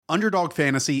Underdog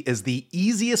Fantasy is the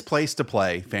easiest place to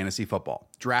play fantasy football.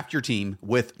 Draft your team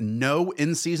with no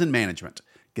in-season management.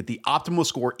 Get the optimal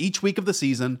score each week of the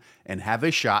season and have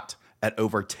a shot at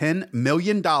over $10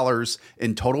 million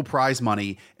in total prize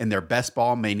money in their Best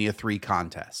Ball Mania 3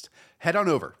 contest. Head on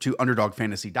over to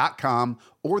UnderdogFantasy.com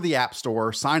or the App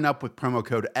Store, sign up with promo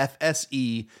code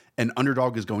FSE, and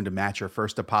Underdog is going to match your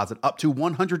first deposit up to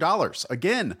 $100.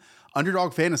 Again,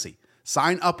 Underdog Fantasy.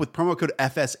 Sign up with promo code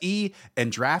FSE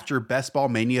and draft your Best Ball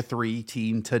Mania 3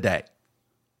 team today.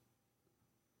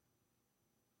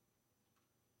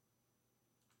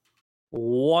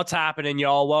 What's happening,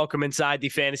 y'all? Welcome inside the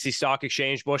Fantasy Stock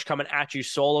Exchange. Bush coming at you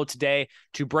solo today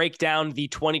to break down the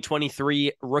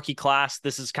 2023 rookie class.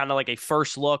 This is kind of like a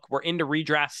first look. We're into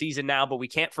redraft season now, but we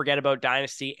can't forget about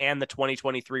Dynasty and the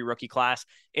 2023 rookie class.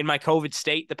 In my COVID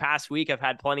state the past week, I've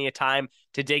had plenty of time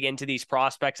to dig into these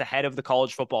prospects ahead of the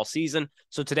college football season.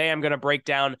 So today I'm going to break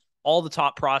down all the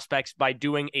top prospects by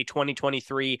doing a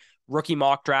 2023 rookie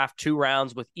mock draft, 2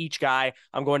 rounds with each guy.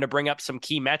 I'm going to bring up some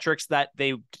key metrics that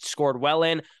they scored well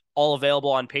in, all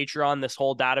available on Patreon. This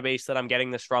whole database that I'm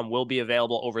getting this from will be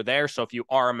available over there. So if you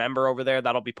are a member over there,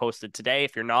 that'll be posted today.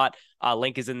 If you're not,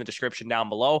 link is in the description down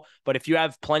below. But if you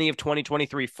have plenty of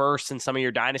 2023 firsts in some of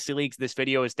your dynasty leagues, this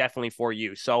video is definitely for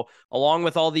you. So along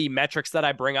with all the metrics that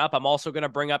I bring up, I'm also going to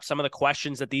bring up some of the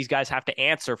questions that these guys have to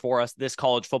answer for us this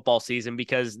college football season,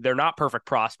 because they're not perfect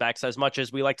prospects. As much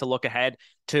as we like to look ahead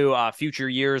to future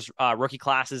years, rookie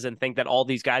classes, and think that all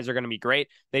these guys are going to be great,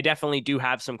 they definitely do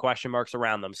have some question marks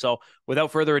around them. So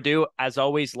without further ado, as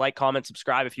always, like, comment,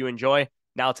 subscribe if you enjoy.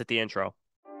 Now let's hit the intro.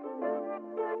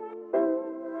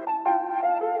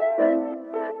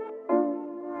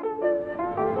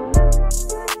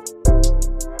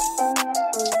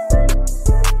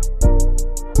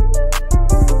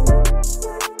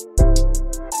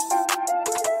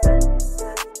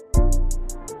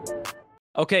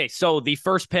 Okay, so the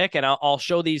first pick, and I'll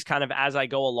show these kind of as I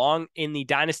go along, in the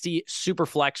Dynasty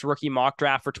Superflex rookie mock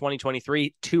draft for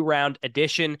 2023, 2-round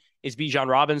edition, is Bijan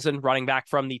Robinson, running back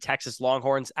from the Texas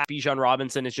Longhorns. Bijan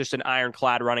Robinson is just an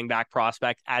ironclad running back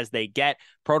prospect as they get.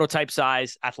 Prototype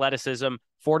size, athleticism,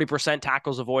 40%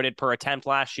 tackles avoided per attempt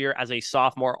last year as a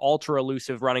sophomore, ultra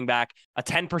elusive running back, a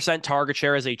 10% target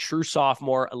share as a true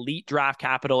sophomore, elite draft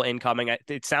capital incoming.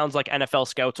 It sounds like NFL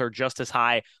scouts are just as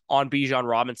high on Bijan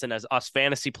Robinson as us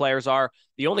fantasy players are.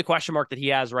 The only question mark that he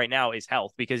has right now is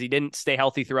health, because he didn't stay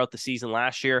healthy throughout the season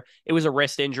last year. It was a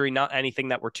wrist injury, not anything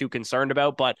that we're too concerned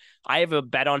about, but I have a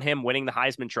bet on him winning the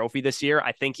Heisman Trophy this year.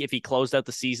 I think if he closed out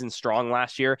the season strong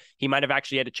last year, he might have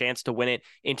actually had a chance to win it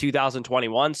in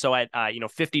 2021. So at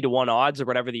 50-1 odds, or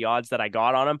whatever the odds that I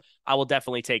got on him, I will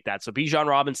definitely take that. So Bijan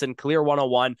Robinson, clear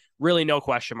 101, really no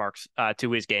question marks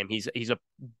to his game. He's a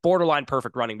borderline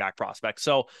perfect running back prospect.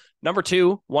 So number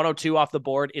 2, 102 off the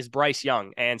board, is Bryce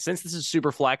Young. And since this is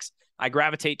super flex, I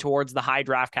gravitate towards the high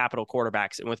draft capital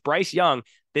quarterbacks. And with Bryce Young,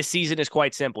 this season is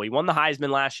quite simple. He won the Heisman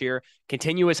last year,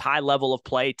 continuous high level of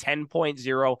play,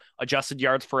 10.0 adjusted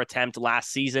yards per attempt last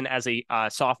season as a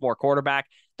sophomore quarterback.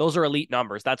 Those are elite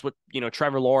numbers. That's what,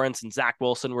 Trevor Lawrence and Zach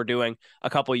Wilson were doing a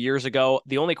couple of years ago.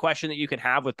 The only question that you can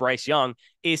have with Bryce Young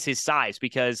is his size,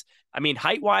 because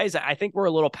height-wise, I think we're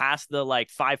a little past the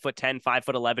 5'10",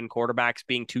 5'11" quarterbacks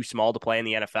being too small to play in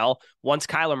the NFL. Once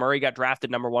Kyler Murray got drafted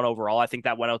number 1 overall, I think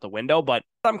that went out the window. But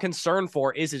what I'm concerned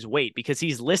for is his weight, because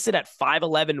he's listed at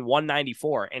 5'11",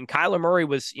 194. And Kyler Murray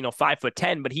was,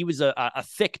 5'10", but he was a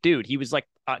thick dude. He was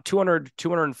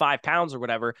 205 pounds or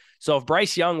whatever. So if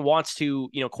Bryce Young wants to,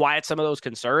 quiet some of those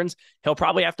concerns, he'll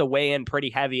probably have to weigh in pretty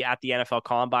heavy at the NFL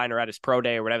Combine or at his pro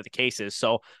day or whatever the case is.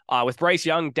 So with Bryce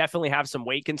Young, definitely have some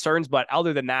weight concerns. But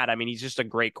other than that, he's just a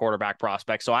great quarterback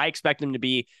prospect. So I expect him to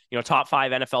be, top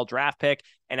 5 NFL draft pick.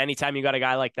 And anytime you got a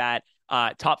guy like that,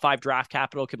 top 5 draft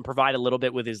capital, can provide a little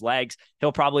bit with his legs,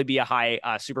 he'll probably be a high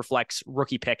super flex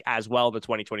rookie pick as well in the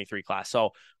 2023 class. So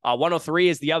 103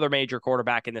 is the other major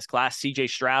quarterback in this class, CJ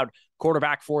Stroud,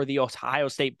 quarterback for the Ohio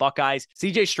State Buckeyes.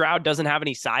 CJ Stroud doesn't have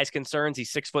any size concerns.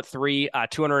 He's 6'3",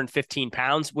 215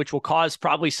 pounds, which will cause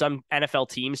probably some NFL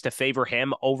teams to favor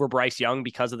him over Bryce Young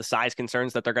because of the size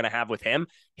concerns that they're going to have with him.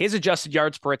 His adjusted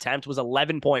yards per attempt was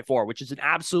 11.4, which is an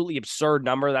absolutely absurd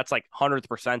number. That's 100th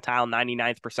percentile,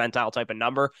 99th percentile type of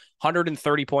number.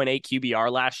 130.8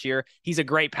 QBR last year. He's a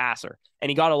great passer. and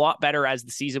he got a lot better as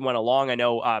the season went along. I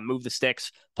know Move the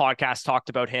Sticks podcast talked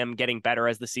about him getting better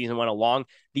as the season went along.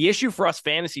 The issue for us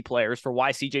fantasy players for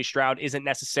why CJ Stroud isn't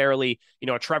necessarily,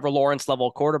 a Trevor Lawrence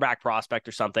level quarterback prospect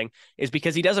or something is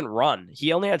because he doesn't run.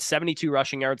 He only had 72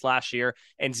 rushing yards last year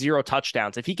and 0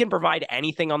 touchdowns. If he can provide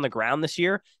anything on the ground this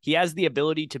year, he has the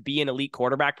ability to be an elite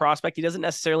quarterback prospect. He doesn't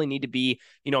necessarily need to be,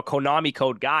 a Konami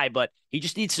code guy, but he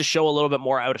just needs to show a little bit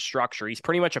more out of structure. He's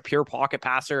pretty much a pure pocket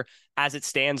passer as it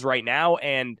stands right now.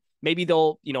 And maybe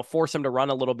they'll, force him to run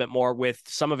a little bit more with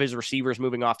some of his receivers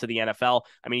moving off to the NFL.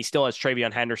 I mean, he still has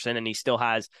Travion Henderson and he still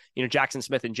has, Jackson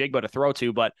Smith and Jigba to throw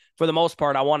to. But for the most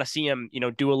part, I want to see him,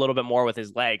 do a little bit more with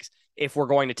his legs if we're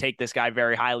going to take this guy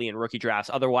very highly in rookie drafts.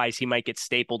 Otherwise, he might get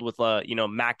stapled with a,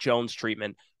 Mac Jones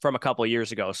treatment from a couple of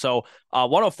years ago. So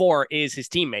 104 is his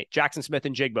teammate, Jackson Smith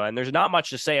and Jigba. And there's not much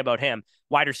to say about him,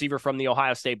 wide receiver from the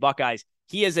Ohio State Buckeyes.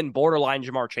 He is in borderline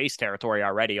Jamar Chase territory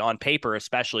already, on paper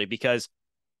especially, because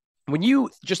when you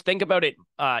just think about it,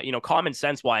 common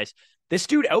sense wise, this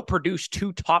dude outproduced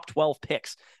 2 top 12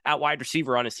 picks at wide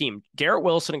receiver on his team. Garrett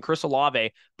Wilson and Chris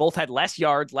Olave both had less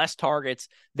yards, less targets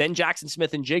than Jackson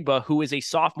Smith and Jigba, who is a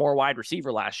sophomore wide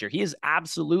receiver last year. He is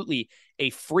absolutely a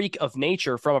freak of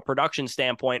nature from a production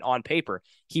standpoint on paper.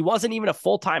 He wasn't even a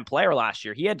full-time player last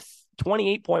year. He had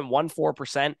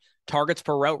 28.14% targets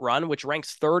per route run, which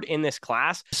ranks 3rd in this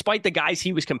class, despite the guys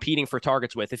he was competing for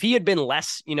targets with. If he had been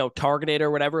less, targeted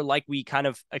or whatever, like we kind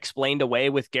of explained away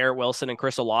with Garrett Wilson and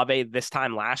Chris Olave this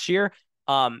time last year,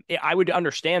 I would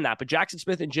understand that. But Jackson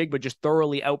Smith and Jigba just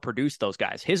thoroughly outproduced those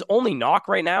guys. His only knock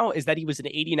right now is that he was an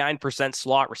 89%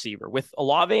 slot receiver. With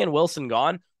Olave and Wilson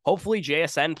gone, hopefully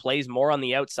JSN plays more on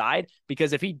the outside,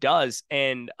 because if he does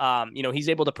and, he's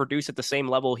able to produce at the same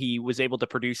level he was able to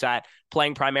produce at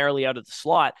playing primarily out of the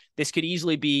slot, this could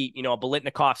easily be, a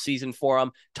Biletnikoff season for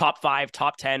him, top 5,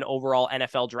 top 10 overall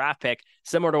NFL draft pick,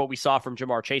 similar to what we saw from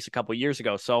Jamar Chase a couple of years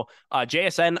ago. So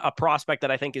JSN, a prospect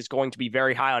that I think is going to be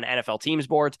very high on NFL teams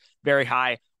boards, very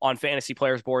high on fantasy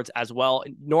players boards as well.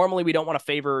 Normally, we don't want to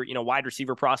favor, wide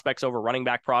receiver prospects over running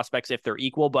back prospects if they're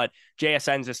equal, but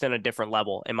JSN's just in a different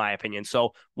level, in my opinion.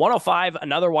 So 105,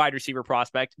 another wide receiver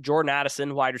prospect, Jordan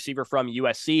Addison, wide receiver from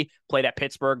USC, played at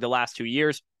Pittsburgh the last 2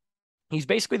 years. He's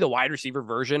basically the wide receiver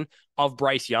version of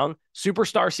Bryce Young.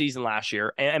 Superstar season last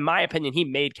year. And in my opinion, he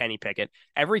made Kenny Pickett.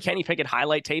 Every Kenny Pickett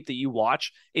highlight tape that you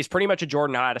watch is pretty much a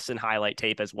Jordan Addison highlight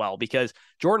tape as well, because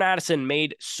Jordan Addison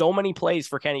made so many plays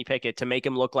for Kenny Pickett to make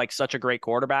him look like such a great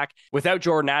quarterback. Without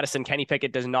Jordan Addison, Kenny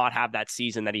Pickett does not have that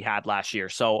season that he had last year.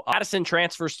 So Addison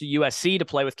transfers to USC to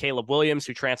play with Caleb Williams,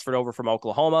 who transferred over from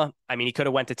Oklahoma. I mean, he could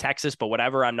have went to Texas, but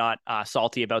whatever. I'm not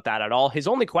salty about that at all. His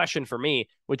only question for me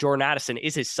with Jordan Addison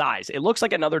is his size. It looks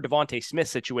like another Devontae Smith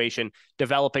situation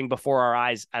developing before our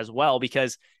eyes as well,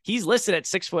 because he's listed at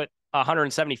 6 foot,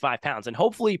 175 pounds, and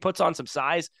hopefully he puts on some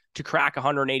size to crack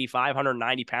 185,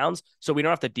 190 pounds. So we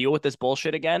don't have to deal with this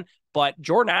bullshit again. But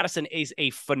Jordan Addison is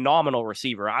a phenomenal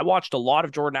receiver. I watched a lot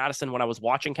of Jordan Addison when I was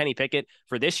watching Kenny Pickett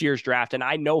for this year's draft, and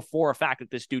I know for a fact that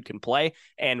this dude can play.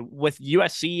 And with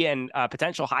USC and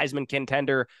potential Heisman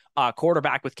contender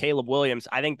quarterback with Caleb Williams,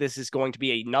 I think this is going to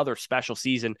be another special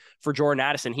season for Jordan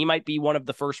Addison. He might be one of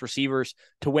the first receivers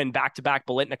to win back-to-back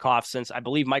Biletnikoff since I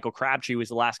believe Michael Crabtree was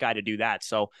the last guy to do that.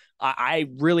 So I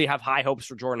really have high hopes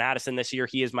for Jordan Addison this year.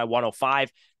 He is my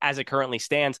 105 as it currently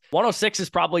stands. 106 is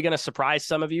probably going to surprise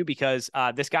some of you because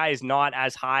this guy is not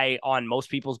as high on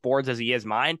most people's boards as he is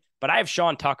mine. But I have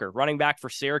Sean Tucker, running back for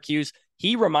Syracuse.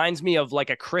 He reminds me of like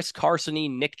a Chris Carson-y,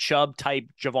 Nick Chubb type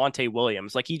Javonte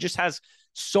Williams. Like, he just has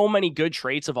so many good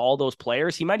traits of all those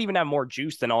players. He might even have more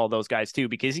juice than all of those guys too,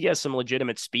 because he has some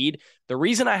legitimate speed. The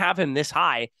reason I have him this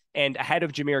high and ahead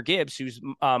of Jahmyr Gibbs, who's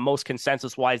most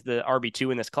consensus-wise the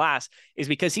RB2 in this class, is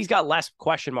because he's got less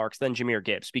question marks than Jahmyr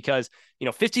Gibbs. Because,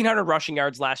 1,500 rushing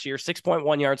yards last year,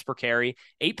 6.1 yards per carry,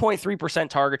 8.3%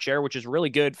 target share, which is really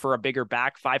good for a bigger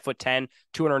back, 5'10",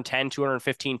 210,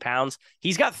 215 pounds.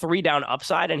 He's got 3 down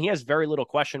upside, and he has very little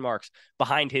question marks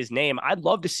behind his name. I'd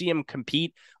love to see him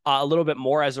compete a little bit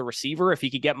more as a receiver if he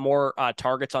could get more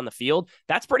targets on the field.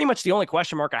 That's pretty much the only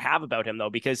question mark I have about him, though,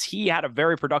 because he had a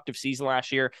very productive season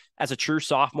last year. As a true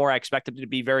sophomore, I expect him to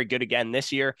be very good again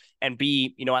this year and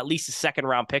be, at least a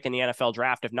second-round pick in the NFL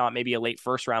draft, if not maybe a late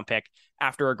first-round pick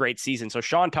after a great season. So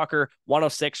Sean Tucker,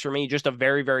 106 for me, just a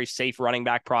very, very safe running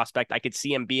back prospect. I could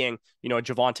see him being, a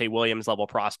Javonte Williams level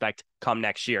prospect come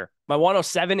next year. My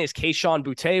 107 is Kayshon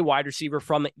Boutte, wide receiver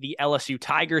from the LSU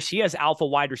Tigers. He has alpha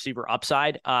wide receiver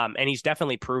upside, and he's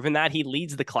definitely proven that. He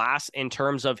leads the class in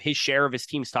terms of his share of his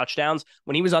team's touchdowns.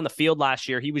 When he was on the field last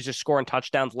year, he was just scoring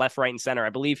touchdowns left, right, and center.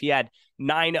 I believe he had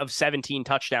 9 of 17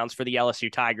 touchdowns for the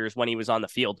LSU Tigers when he was on the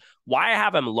field. Why I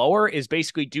have him lower is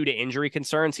basically due to injury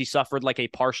concerns. He suffered like a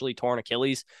partially torn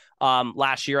Achilles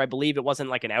last year. I believe it wasn't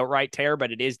like an outright tear,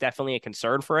 but it is definitely a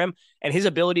concern for him. And his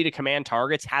ability to command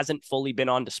targets hasn't fully been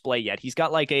on display yet. He's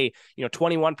got like a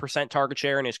 21% target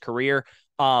share in his career.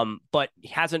 But he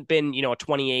hasn't been, a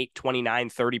 28, 29,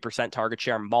 30% target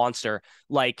share monster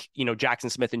like,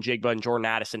 Jackson Smith and Jigba and Jordan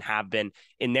Addison have been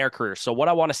in their career. So what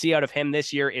I want to see out of him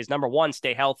this year is, number one,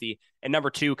 stay healthy, and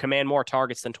number two, command more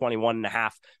targets than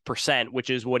 21.5%, which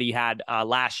is what he had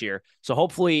last year. So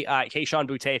hopefully Kayshon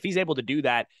Boutte, if he's able to do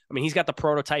that, I mean, he's got the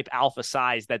prototype alpha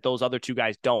size that those other two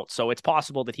guys don't. So it's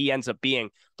possible that he ends up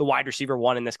being the wide receiver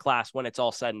one in this class when it's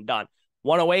all said and done.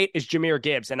 108 is Jahmyr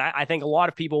Gibbs, and I think a lot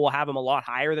of people will have him a lot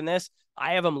higher than this.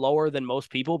 I have him lower than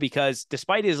most people because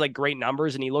despite his great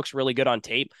numbers and he looks really good on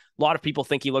tape, a lot of people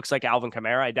think he looks like Alvin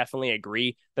Kamara. I definitely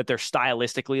agree that they're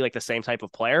stylistically like the same type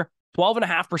of player.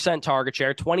 12.5% target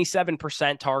share,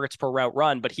 27% targets per route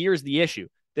run, but here's the issue.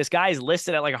 This guy is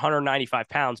listed at like 195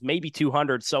 pounds, maybe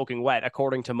 200 soaking wet,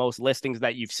 according to most listings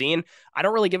that you've seen. I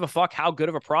don't really give a fuck how good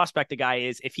of a prospect the guy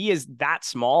is. If he is that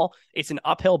small, it's an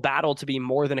uphill battle to be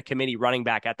more than a committee running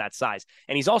back at that size.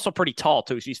 And he's also pretty tall,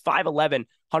 too. So he's 5'11",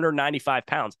 195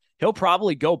 pounds. He'll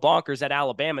probably go bonkers at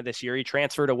Alabama this year. He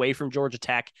transferred away from Georgia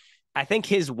Tech. I think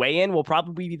his weigh-in will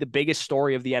probably be the biggest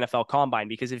story of the NFL Combine,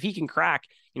 because if he can crack,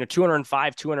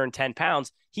 205, 210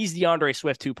 pounds, he's DeAndre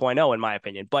Swift 2.0 in my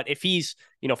opinion. But if he's,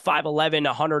 5'11",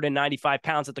 195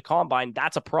 pounds at the Combine,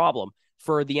 that's a problem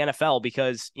for the NFL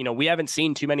because, we haven't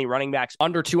seen too many running backs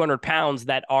under 200 pounds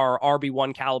that are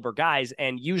RB1 caliber guys.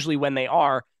 And usually when they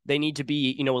are, they need to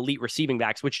be, elite receiving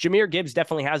backs, which Jahmyr Gibbs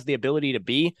definitely has the ability to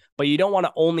be, but you don't want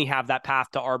to only have that path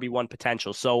to RB1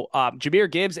 potential. So Jahmyr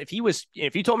Gibbs, if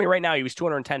you told me right now he was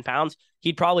 210 pounds,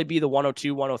 he'd probably be the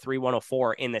 102, 103,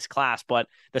 104 in this class, but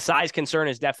the size concern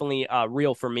is definitely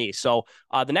real for me. So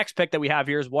the next pick that we have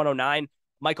here is 109.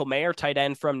 Michael Mayer, tight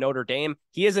end from Notre Dame.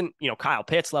 He isn't, Kyle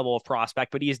Pitts level of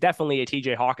prospect, but he is definitely a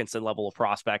TJ Hawkinson level of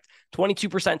prospect.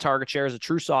 22% target share as a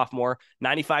true sophomore,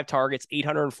 95 targets,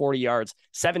 840 yards,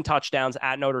 7 touchdowns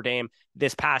at Notre Dame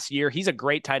this past year. He's a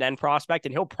great tight end prospect,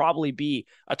 and he'll probably be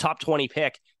a top 20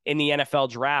 pick in the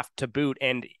NFL draft to boot.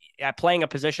 And at playing a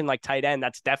position like tight end,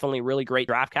 that's definitely really great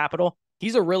draft capital.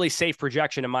 He's a really safe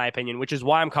projection, in my opinion, which is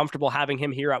why I'm comfortable having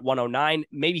him here at 109.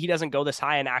 Maybe he doesn't go this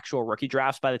high in actual rookie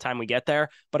drafts by the time we get there,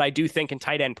 but I do think in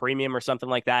tight end premium or something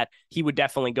like that, he would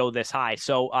definitely go this high.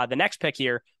 So the next pick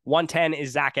here, 110,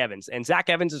 is Zach Evans. And Zach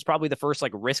Evans is probably the first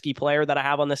risky player that I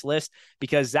have on this list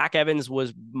because Zach Evans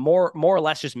was more or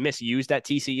less just misused at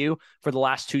TCU for the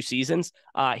last 2 seasons.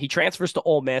 He transfers to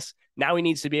Ole Miss. Now he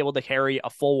needs to be able to carry a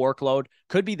full workload.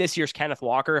 Could be this year's Kenneth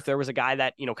Walker if there was a guy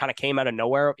that, kind of came out of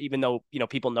nowhere, even though,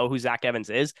 people know who Zach Evans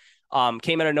is.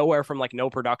 Came out of nowhere from no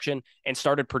production and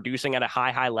started producing at a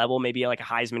high level, maybe like a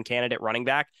Heisman candidate running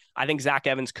back. I think Zach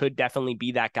Evans could definitely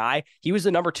be that guy. He was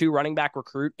the number 2 running back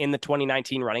recruit in the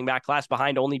 2019 running back class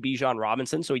behind only Bijan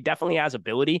Robinson. So he definitely has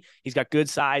ability. He's got good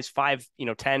size,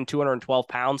 5'10", 212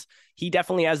 pounds. He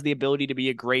definitely has the ability to be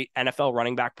a great NFL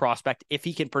running back prospect if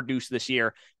he can produce this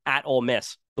year at Ole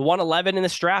Miss. The 111 in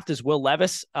this draft is Will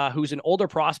Levis, who's an older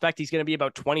prospect. He's going to be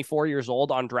about 24 years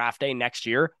old on draft day next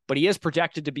year, but he is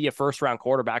projected to be a first-round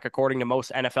quarterback, according to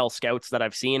most NFL scouts that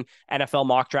I've seen. NFL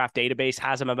mock draft database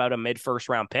has him about a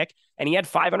mid-first-round pick, and he had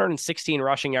 516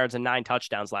 rushing yards and 9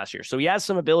 touchdowns last year. So he has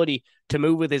some ability to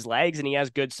move with his legs, and he has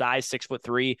good size,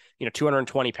 6'3",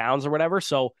 220 pounds or whatever.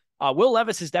 So Will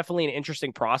Levis is definitely an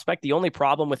interesting prospect. The only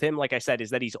problem with him, like I said,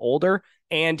 is that he's older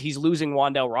and he's losing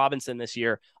Wan'Dale Robinson this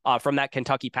year from that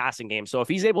Kentucky passing game. So if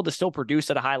he's able to still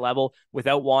produce at a high level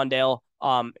without Wan'Dale,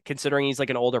 considering he's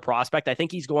an older prospect, I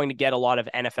think he's going to get a lot of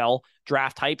NFL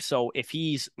draft hype. So if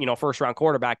he's, first round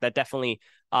quarterback, that definitely,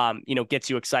 gets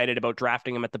you excited about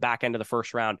drafting him at the back end of the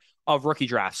first round of rookie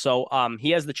drafts. So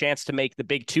he has the chance to make the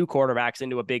big 2 quarterbacks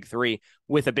into a big 3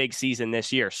 with a big season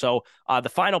this year. So the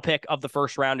final pick of the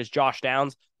first round is Josh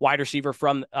Downs, wide receiver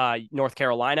from North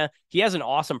Carolina. He has an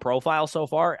awesome profile so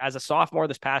far. As a sophomore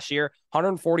this past year,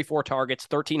 144 targets,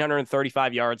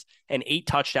 1,335 yards, and 8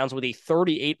 touchdowns with a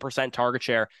 38% target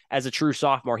share as a true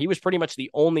sophomore. He was pretty much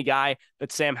the only guy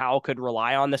that Sam Howell could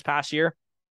rely on this past year.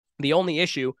 The only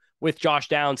issue with Josh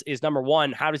Downs is, number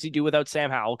 1, how does he do without Sam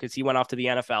Howell? Because he went off to the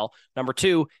NFL. Number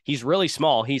 2, he's really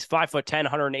small. He's 5'10",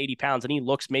 180 pounds, and he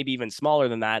looks maybe even smaller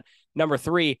than that. Number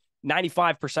 3,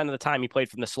 95% of the time he played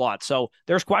from the slot. So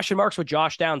there's question marks with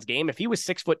Josh Downs' game. If he was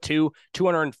 6'2",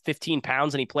 215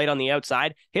 pounds, and he played on the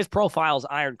outside, his profile is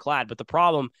ironclad. But the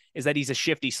problem is that he's a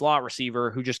shifty slot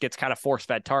receiver who just gets kind of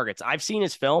force-fed targets. I've seen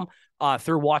his film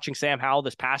through watching Sam Howell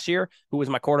this past year, who was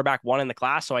my quarterback one in the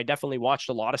class. So I definitely watched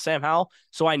a lot of Sam Howell.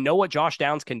 So I know what Josh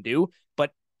Downs can do.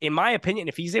 But in my opinion,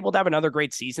 if he's able to have another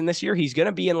great season this year, he's going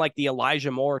to be in like the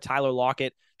Elijah Moore, Tyler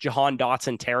Lockett, Jahan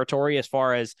Dotson territory as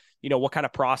far as, what kind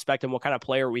of prospect and what kind of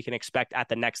player we can expect at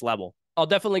the next level. I'll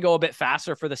definitely go a bit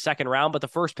faster for the second round, but the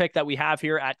first pick that we have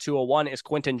here at 201 is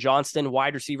Quentin Johnston,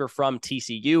 wide receiver from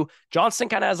TCU. Johnston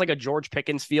kind of has like a George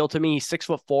Pickens feel to me. He's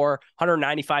 6'4",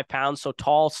 195 pounds, so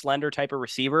tall, slender type of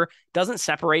receiver. Doesn't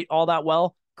separate all that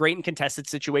well. Great in contested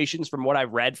situations from what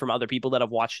I've read from other people that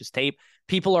have watched his tape.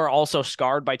 People are also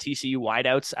scarred by TCU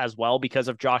wideouts as well because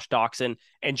of Josh Doxson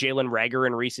and Jalen Reagor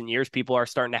in recent years. People are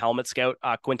starting to helmet scout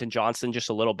Quentin Johnston just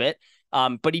a little bit.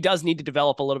 But he does need to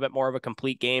develop a little bit more of a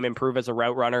complete game, improve as a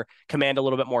route runner, command a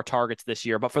little bit more targets this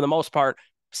year. But for the most part,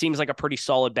 seems like a pretty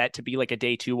solid bet to be like a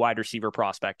day 2 wide receiver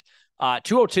prospect.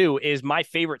 202 is my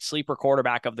favorite sleeper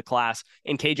quarterback of the class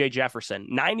in KJ Jefferson.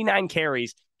 99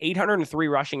 carries, 803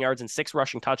 rushing yards, and 6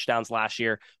 rushing touchdowns last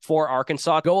year for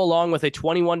Arkansas. Go along with a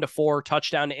 21-4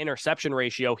 touchdown to interception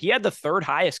ratio. He had the 3rd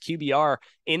highest QBR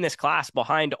in this class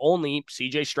behind only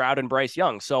CJ Stroud and Bryce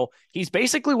Young. So he's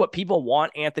basically what people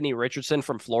want Anthony Richardson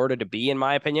from Florida to be, in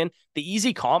my opinion. The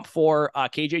easy comp for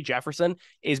KJ Jefferson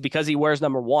is because he wears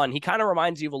number 1. He kind of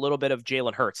reminds you of a little bit of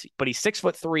Jalen Hurts, but he's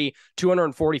 6'3",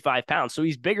 245 pounds. So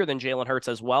he's bigger than Jalen Hurts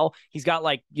as well. He's got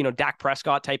like, Dak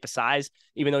Prescott type of size,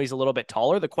 even though he's a little bit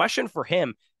taller. The question for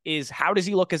him is, how does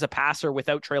he look as a passer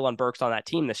without Treylon Burks on that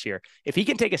team this year? If he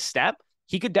can take a step,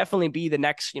 he could definitely be the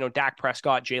next, Dak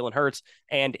Prescott, Jalen Hurts.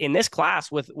 And in this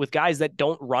class with guys that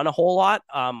don't run a whole lot,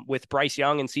 with Bryce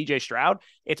Young and CJ Stroud,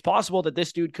 it's possible that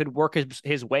this dude could work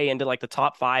his way into like the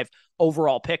top 5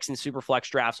 overall picks in Superflex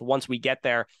drafts once we get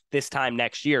there this time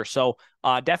next year. So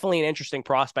definitely an interesting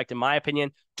prospect in my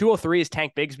opinion. 203 is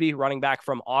Tank Bigsby, running back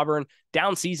from Auburn.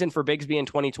 Down season for Bigsby in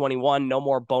 2021. No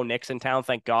more Bo Nix in town,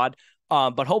 thank God.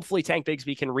 But hopefully Tank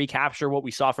Bigsby can recapture what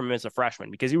we saw from him as a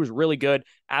freshman, because he was really good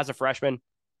as a freshman.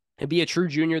 He'll be a true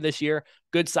junior this year.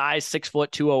 Good size, 6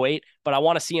 foot, 208. But I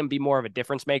want to see him be more of a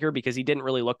difference maker because he didn't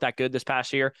really look that good this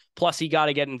past year. Plus, he got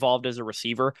to get involved as a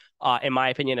receiver, in my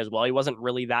opinion, as well. He wasn't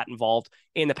really that involved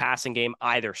in the passing game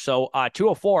either. So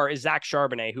 204 is Zach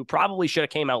Charbonnet, who probably should have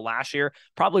came out last year.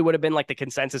 Probably would have been like the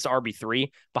consensus RB3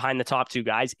 behind the top 2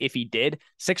 guys if he did.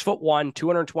 6'1",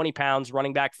 220 pounds,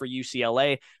 running back for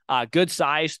UCLA. Good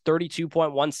size,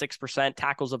 32.16%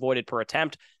 tackles avoided per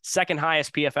attempt. 2nd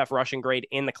highest PFF rushing grade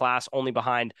in the class, only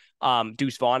behind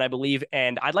Deuce Vaughn, I believe.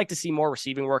 And I'd like to see more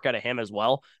receiving work out of him as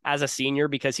well as a senior,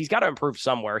 because he's got to improve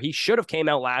somewhere. He should have came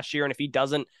out last year. And if he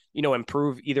doesn't,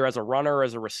 improve either as a runner or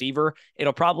as a receiver,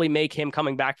 it'll probably make him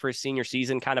coming back for his senior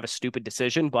season kind of a stupid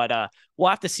decision. But we'll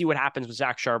have to see what happens with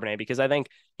Zach Charbonnet, because I think,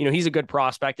 he's a good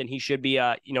prospect and he should be,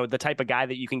 the type of guy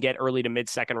that you can get early to mid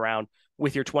 2nd round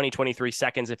with your 2023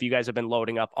 seconds if you guys have been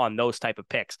loading up on those type of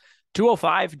picks.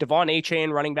 205, Devon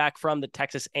Achane, running back from the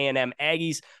Texas A&M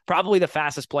Aggies, probably the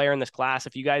fastest player in this class.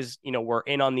 If you guys, were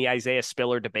in on the Isaiah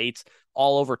Spiller debates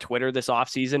all over Twitter this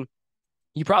offseason,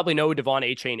 you probably know who Devon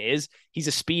Achane is. He's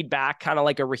a speed back, kind of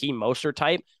like a Raheem Mostert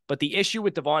type. But the issue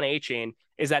with Devon Achane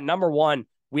is that, number one,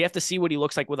 we have to see what he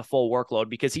looks like with a full workload,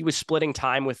 because he was splitting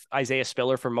time with Isaiah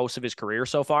Spiller for most of his career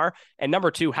so far. And number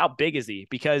 2, how big is he?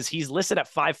 Because he's listed at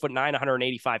 5'9",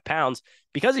 185 pounds.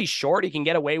 Because he's short, he can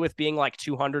get away with being like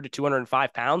 200 to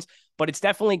 205 pounds, but it's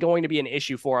definitely going to be an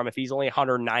issue for him if he's only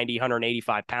 190,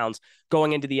 185 pounds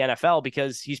going into the NFL,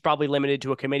 because he's probably limited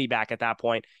to a committee back at that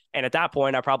point. And at that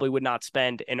point, I probably would not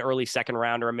spend an early 2nd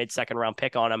round or a mid 2nd round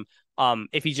pick on him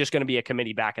if he's just going to be a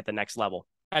committee back at the next level.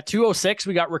 At 206,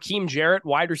 we got Raheem Jarrett,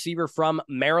 wide receiver from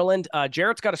Maryland.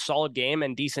 Jarrett's got a solid game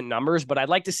and decent numbers, but I'd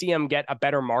like to see him get a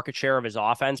better market share of his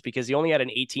offense, because he only had an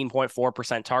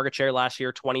 18.4% target share last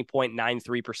year,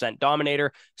 20.93%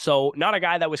 dominator. So not a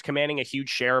guy that was commanding a huge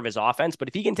share of his offense, but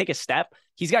if he can take a step,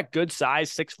 he's got good size,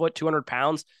 6 foot, 200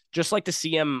 pounds. Just like to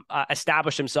see him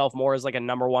establish himself more as like a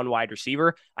number 1 wide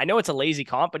receiver. I know it's a lazy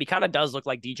comp, but he kind of does look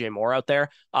like DJ Moore out there,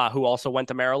 who also went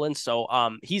to Maryland. So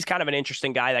he's kind of an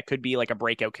interesting guy that could be like a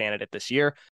breakout candidate this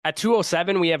year. At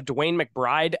 207, we have Dwayne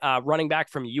McBride, running back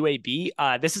from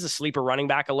UAB. This is a sleeper running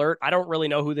back alert. I don't really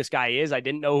know who this guy is. I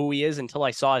didn't know who he is until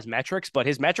I saw his metrics, but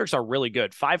his metrics are really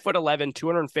good. 5'11",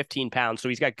 215 pounds. So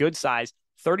he's got good size,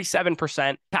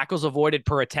 37% tackles avoided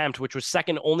per attempt, which was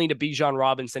second only to Bijan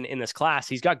Robinson in this class.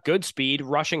 He's got good speed,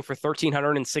 rushing for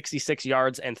 1,366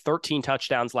 yards and 13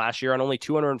 touchdowns last year on only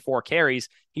 204 carries.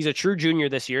 He's a true junior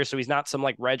this year, so he's not some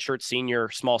like redshirt senior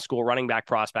small school running back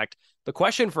prospect. The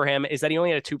question for him is that he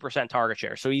only had a 2% target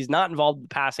share, so he's not involved in the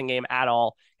passing game at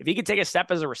all. If he could take a step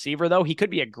as a receiver, though, he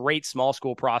could be a great small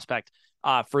school prospect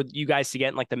for you guys to get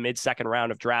in like the mid-second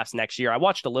round of drafts next year. I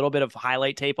watched a little bit of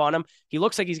highlight tape on him. He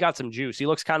looks like he's got some juice. He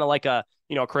looks kind of like a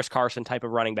Chris Carson type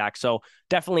of running back. So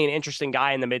definitely an interesting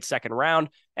guy in the mid-second round.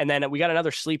 And then we got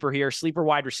another sleeper here, sleeper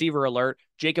wide receiver alert,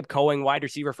 Jacob Cohen, wide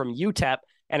receiver from UTEP.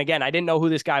 And again, I didn't know who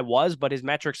this guy was, but his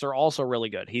metrics are also really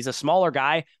good. He's a smaller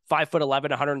guy, 5'11",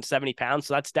 170 pounds.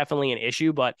 So that's definitely an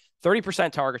issue, but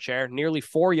 30% target share, nearly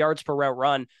 4 yards per route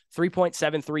run,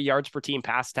 3.73 yards per team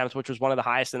pass attempts, which was one of the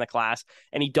highest in the class.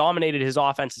 And he dominated his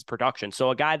offense's production.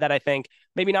 So a guy that I think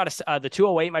maybe not the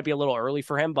 208 might be a little early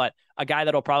for him, but a guy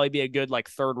that'll probably be a good like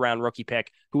third round rookie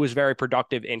pick who was very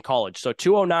productive in college. So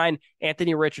 209,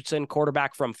 Anthony Richardson,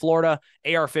 quarterback from Florida.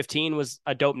 AR-15 was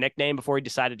a dope nickname before he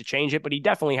decided to change it, but he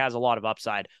definitely has a lot of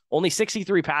upside. Only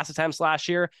 63 pass attempts last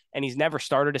year, and he's never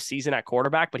started a season at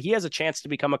quarterback, but he has a chance to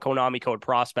become a Konami code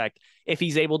prospect if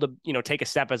he's able to, take a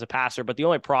step as a passer. But the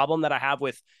only problem that I have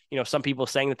with, some people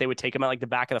saying that they would take him at like the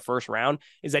back of the first round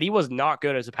is that he was not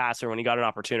good as a passer when he got an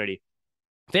opportunity.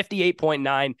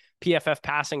 58.9 PFF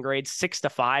passing grade,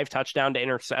 6-5 touchdown to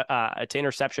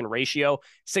interception ratio,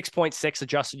 6.6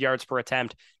 adjusted yards per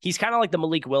attempt. He's kind of like the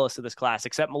Malik Willis of this class,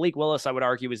 except Malik Willis, I would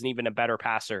argue, is an even a better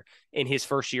passer in his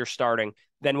first year starting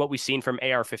than what we've seen from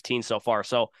AR-15 so far.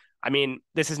 So, I mean,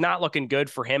 this is not looking good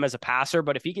for him as a passer,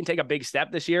 but if he can take a big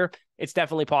step this year, it's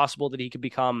definitely possible that he could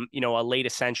become, a late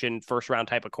ascension first round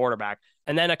type of quarterback.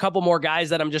 And then a couple more guys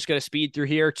that I'm just going to speed through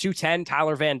here. 210,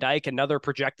 Tyler Van Dyke, another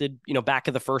projected, back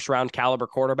of the first round caliber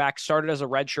quarterback, started as a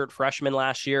redshirt freshman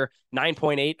last year,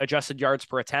 9.8 adjusted yards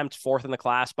per attempt, fourth in the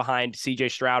class behind CJ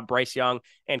Stroud, Bryce Young,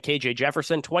 and KJ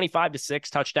Jefferson. 25-6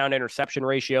 touchdown to interception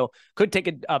ratio. Could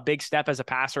take a big step as a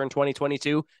passer in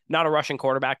 2022. Not a rushing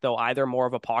quarterback though either, more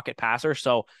of a pocket passer.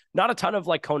 So not a ton of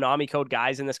like Konami code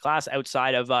guys in this class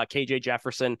outside of KJ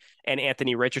Jefferson and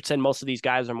Anthony Richardson. Most of these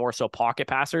guys are more so pocket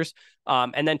passers.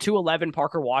 And then 211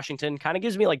 Parker Washington kind of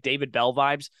gives me like David Bell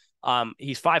vibes.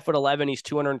 He's 5'11", he's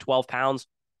 212 pounds.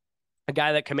 A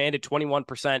guy that commanded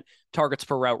 21% targets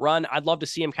per route run. I'd love to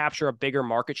see him capture a bigger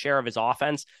market share of his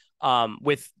offense.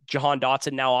 With Jahan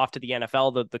Dotson now off to the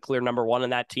NFL, the clear number one in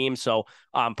that team. So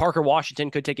Parker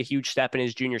Washington could take a huge step in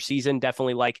his junior season.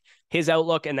 Definitely like his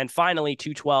outlook. And then finally,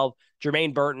 212,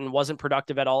 Jermaine Burton wasn't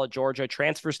productive at all at Georgia,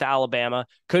 transfers to Alabama,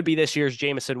 could be this year's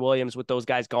Jamison Williams with those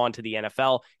guys gone to the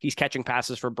NFL. He's catching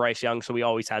passes for Bryce Young, so he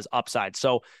always has upside.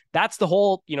 So that's the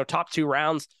whole, top two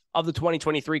rounds of the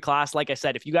 2023 class. Like I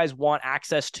said, if you guys want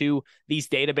access to these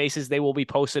databases, they will be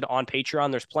posted on Patreon.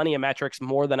 There's plenty of metrics,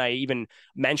 more than I even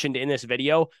mentioned in this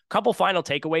video. Couple final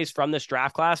takeaways from this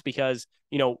draft class, because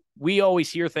we always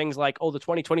hear things like, oh, the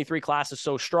 2023 class is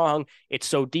so strong, it's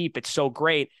so deep, it's so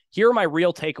great. Here are my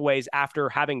real takeaways after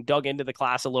having dug into the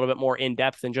class a little bit more in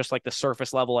depth than just like the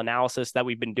surface level analysis that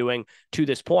we've been doing to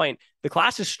this point. The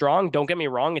class is strong. Don't get me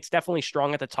wrong. It's definitely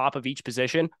strong at the top of each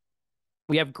position.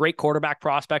 We have great quarterback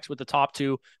prospects with the top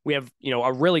two. We have,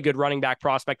 a really good running back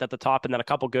prospect at the top, and then a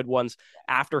couple good ones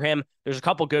after him. There's a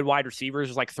couple good wide receivers.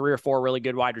 There's like 3 or 4 really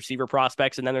good wide receiver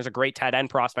prospects, and then there's a great tight end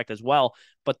prospect as well.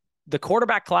 But the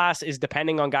quarterback class is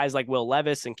depending on guys like Will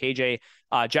Levis and KJ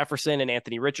Jefferson and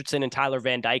Anthony Richardson and Tyler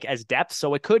Van Dyke as depth.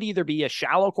 So it could either be a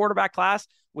shallow quarterback class,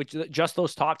 which just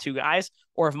those top two guys,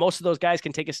 or if most of those guys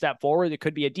can take a step forward, it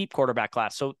could be a deep quarterback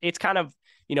class. So it's kind of,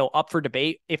 up for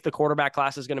debate if the quarterback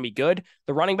class is going to be good.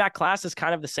 The running back class is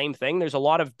kind of the same thing. There's a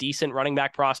lot of decent running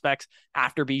back prospects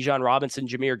after Bijan Robinson,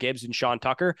 Jahmyr Gibbs, and Sean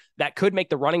Tucker that could make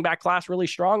the running back class really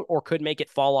strong or could make it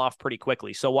fall off pretty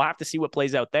quickly. So we'll have to see what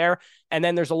plays out there. And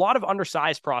then there's a lot of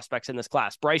undersized prospects in this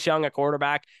class. Bryce Young at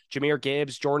quarterback, Jahmyr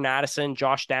Gibbs, Jordan Addison,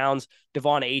 Josh Downs,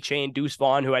 Devon Achane, Deuce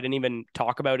Vaughn, who I didn't even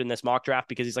talk about in this mock draft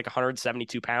because he's like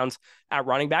 172 pounds at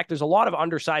running back. There's a lot of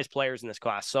undersized players in this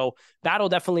class. So that'll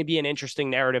definitely be an interesting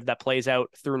narrative that plays out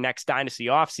through next Dynasty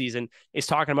offseason, is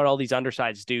talking about all these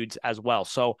undersized dudes as well.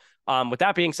 So with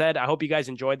that being said, I hope you guys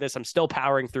enjoyed this. I'm still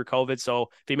powering through COVID. So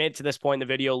if you made it to this point in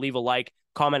the video, leave a like,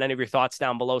 comment any of your thoughts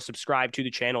down below, subscribe to the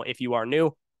channel if you are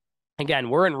new. Again,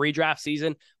 we're in redraft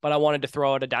season, but I wanted to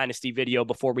throw out a Dynasty video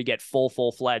before we get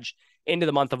full-fledged into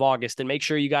the month of August. And make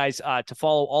sure you guys, to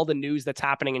follow all the news that's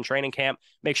happening in training camp,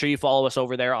 make sure you follow us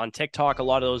over there on TikTok. A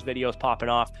lot of those videos popping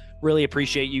off. Really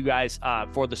appreciate you guys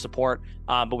for the support.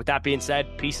 But with that being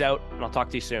said, peace out, and I'll talk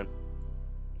to you soon.